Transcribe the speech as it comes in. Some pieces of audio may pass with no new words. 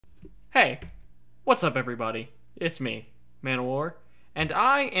Hey, what's up everybody? It's me, Man-O-War, and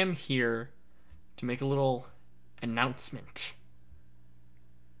I am here to make a little announcement.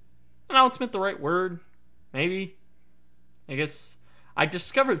 Announcement, the right word? Maybe? I guess I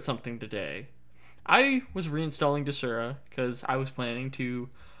discovered something today. I was reinstalling Desura because I was planning to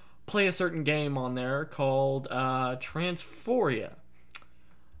play a certain game on there called Transphoria.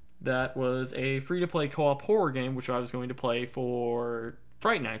 That was a free-to-play co-op horror game which I was going to play for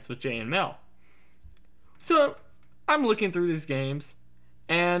Fright Nights with Jay and Mel. So, I'm looking through these games,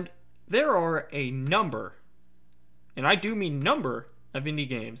 and there are a number, and I do mean number, of indie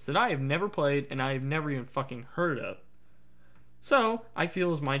games that I have never played and I have never even fucking heard of. So, I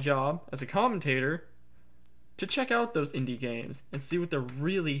feel it's my job as a commentator to check out those indie games and see what they're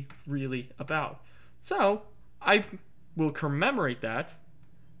really, really about. So, I will commemorate that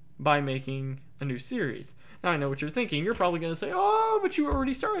by making a new series. Now, I know what you're thinking. You're probably going to say, oh, but you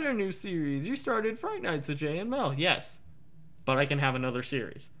already started a new series. You started Fright Nights with Jay and Mel. Yes, but I can have another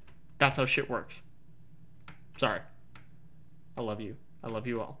series. That's how shit works. Sorry. I love you. I love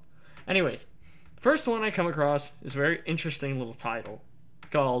you all. Anyways, first one I come across is a very interesting little title.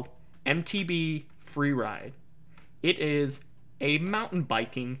 It's called MTBFreeride. It is a mountain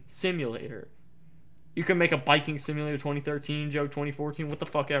biking simulator. You can make a biking simulator 2013, joke 2014, what the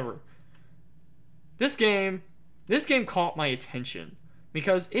fuck ever. This game caught my attention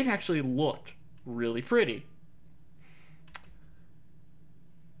because it actually looked really pretty.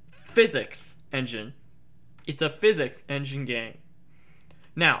 Physics engine. It's a physics engine game.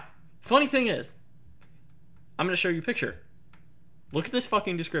 Now, funny thing is, I'm going to show you a picture. Look at this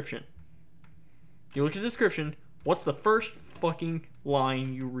fucking description. You look at the description, what's the first fucking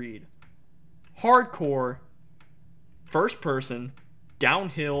line you read? Hardcore, first person,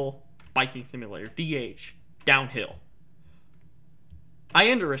 downhill, biking simulator, DH, downhill. I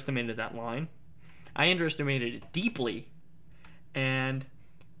underestimated that line. I underestimated it deeply, and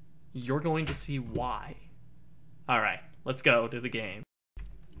you're going to see why. Alright, let's go to the game.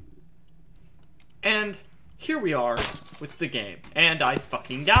 And here we are with the game, and I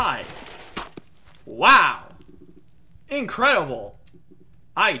fucking died. Wow! Incredible!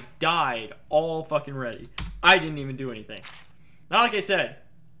 I died all fucking ready. I didn't even do anything. Now, like I said,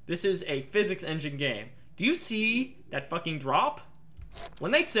 this is a physics engine game. Do you see that fucking drop?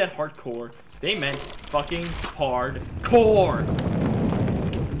 When they said hardcore, they meant fucking hardcore.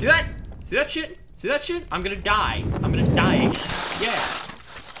 See that? See that shit? See that shit? I'm gonna die. I'm gonna die. Yeah.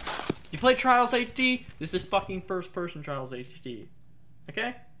 You play Trials HD? This is fucking first person Trials HD.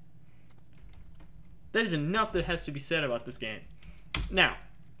 Okay? That is enough that has to be said about this game. Now,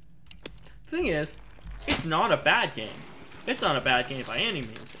 the thing is, it's not a bad game. It's not a bad game by any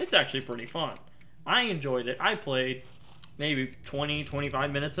means. It's actually pretty fun. I enjoyed it. I played maybe 20,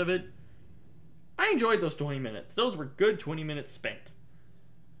 25 minutes of it. I enjoyed those 20 minutes. Those were good 20 minutes spent.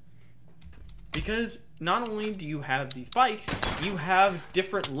 Because not only do you have these bikes, you have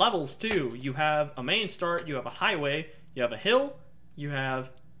different levels too. You have a main start, you have a highway, you have a hill, you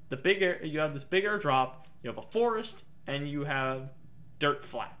have this big airdrop, you have a forest, and you have dirt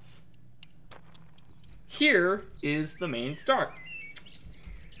flats. Here is the main start.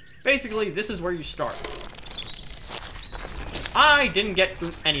 Basically, this is where you start. I didn't get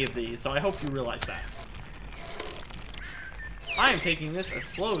through any of these, so I hope you realize that. I am taking this as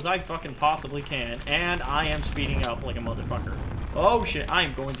slow as I fucking possibly can, and I am speeding up like a motherfucker. Oh shit, I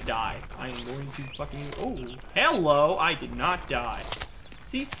am going to die. I am going to fucking... Oh, hello, I did not die.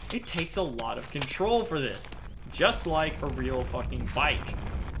 See, it takes a lot of control for this. Just like a real fucking bike.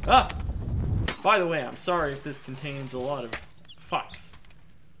 Ah! By the way, I'm sorry if this contains a lot of fucks.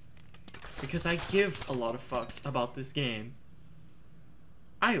 Because I give a lot of fucks about this game.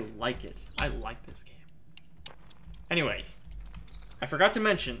 I like it. I like this game. Anyways, I forgot to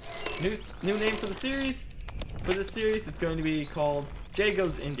mention, new name for the series. For this series, it's going to be called Jay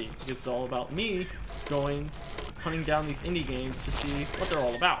Goes Indie. Because it's all about me hunting down these indie games to see what they're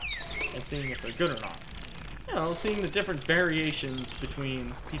all about. And seeing if they're good or not. You know, seeing the different variations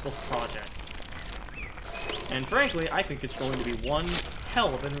between people's projects. And frankly, I think it's going to be one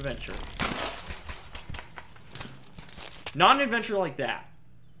hell of an adventure. Not an adventure like that.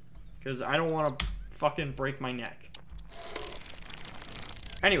 Because I don't want to fucking break my neck.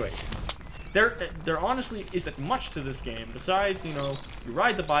 Anyway, there honestly isn't much to this game. Besides, you know, you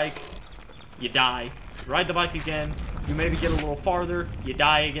ride the bike, you die. You ride the bike again, you maybe get a little farther, you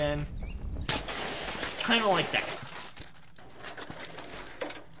die again. Kind of like that.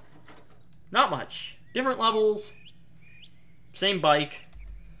 Not much. Different levels, same bike.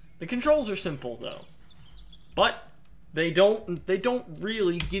 The controls are simple though. But they don't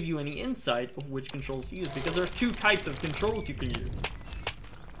really give you any insight of which controls to use, because there's two types of controls you can use.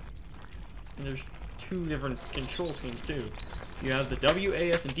 And there's two different control schemes too. You have the W,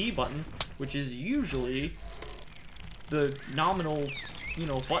 A, S, and D buttons, which is usually the nominal, you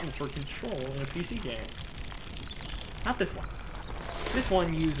know, button for control in a PC game. Not this one. This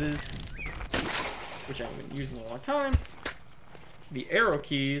one uses, which I haven't been using in a long time, the arrow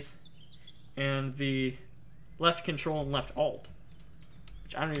keys and the left control and left alt,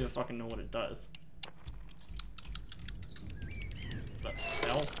 which I don't even fucking know what it does. What the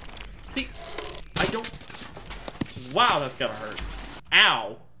hell? See, I don't. Wow, that's gotta hurt.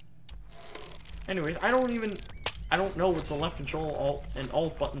 Ow. Anyways, I don't know what the left control alt and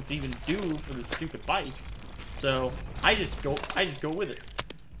alt buttons even do for this stupid bike. So I just go with it.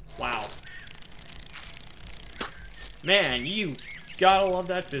 Wow. Man, you gotta love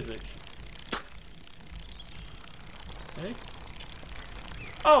that physics. Okay.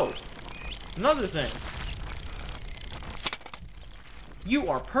 Oh, another thing. You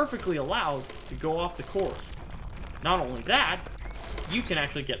are perfectly allowed to go off the course. Not only that, you can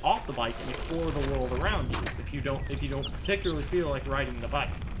actually get off the bike and explore the world around you if you don't particularly feel like riding the bike.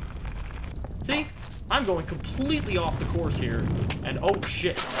 See? I'm going completely off the course here, and oh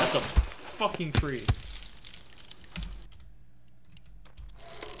shit, that's a fucking tree.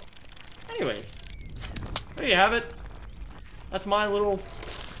 Anyways, there you have it. That's my little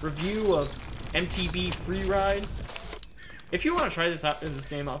review of MTBFreeride. If you want to try this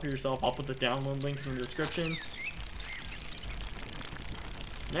game out for yourself, I'll put the download links in the description.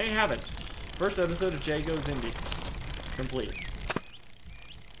 There you have it. First episode of Jay Goes Indie. Complete.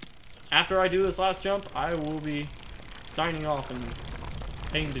 After I do this last jump, I will be signing off and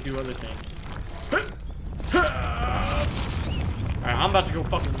paying to do other things. Alright, I'm about to go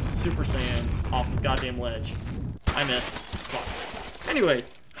fucking Super Saiyan off this goddamn ledge. I missed. Fuck.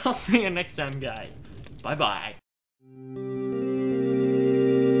 Anyways, I'll see you next time, guys. Bye-bye.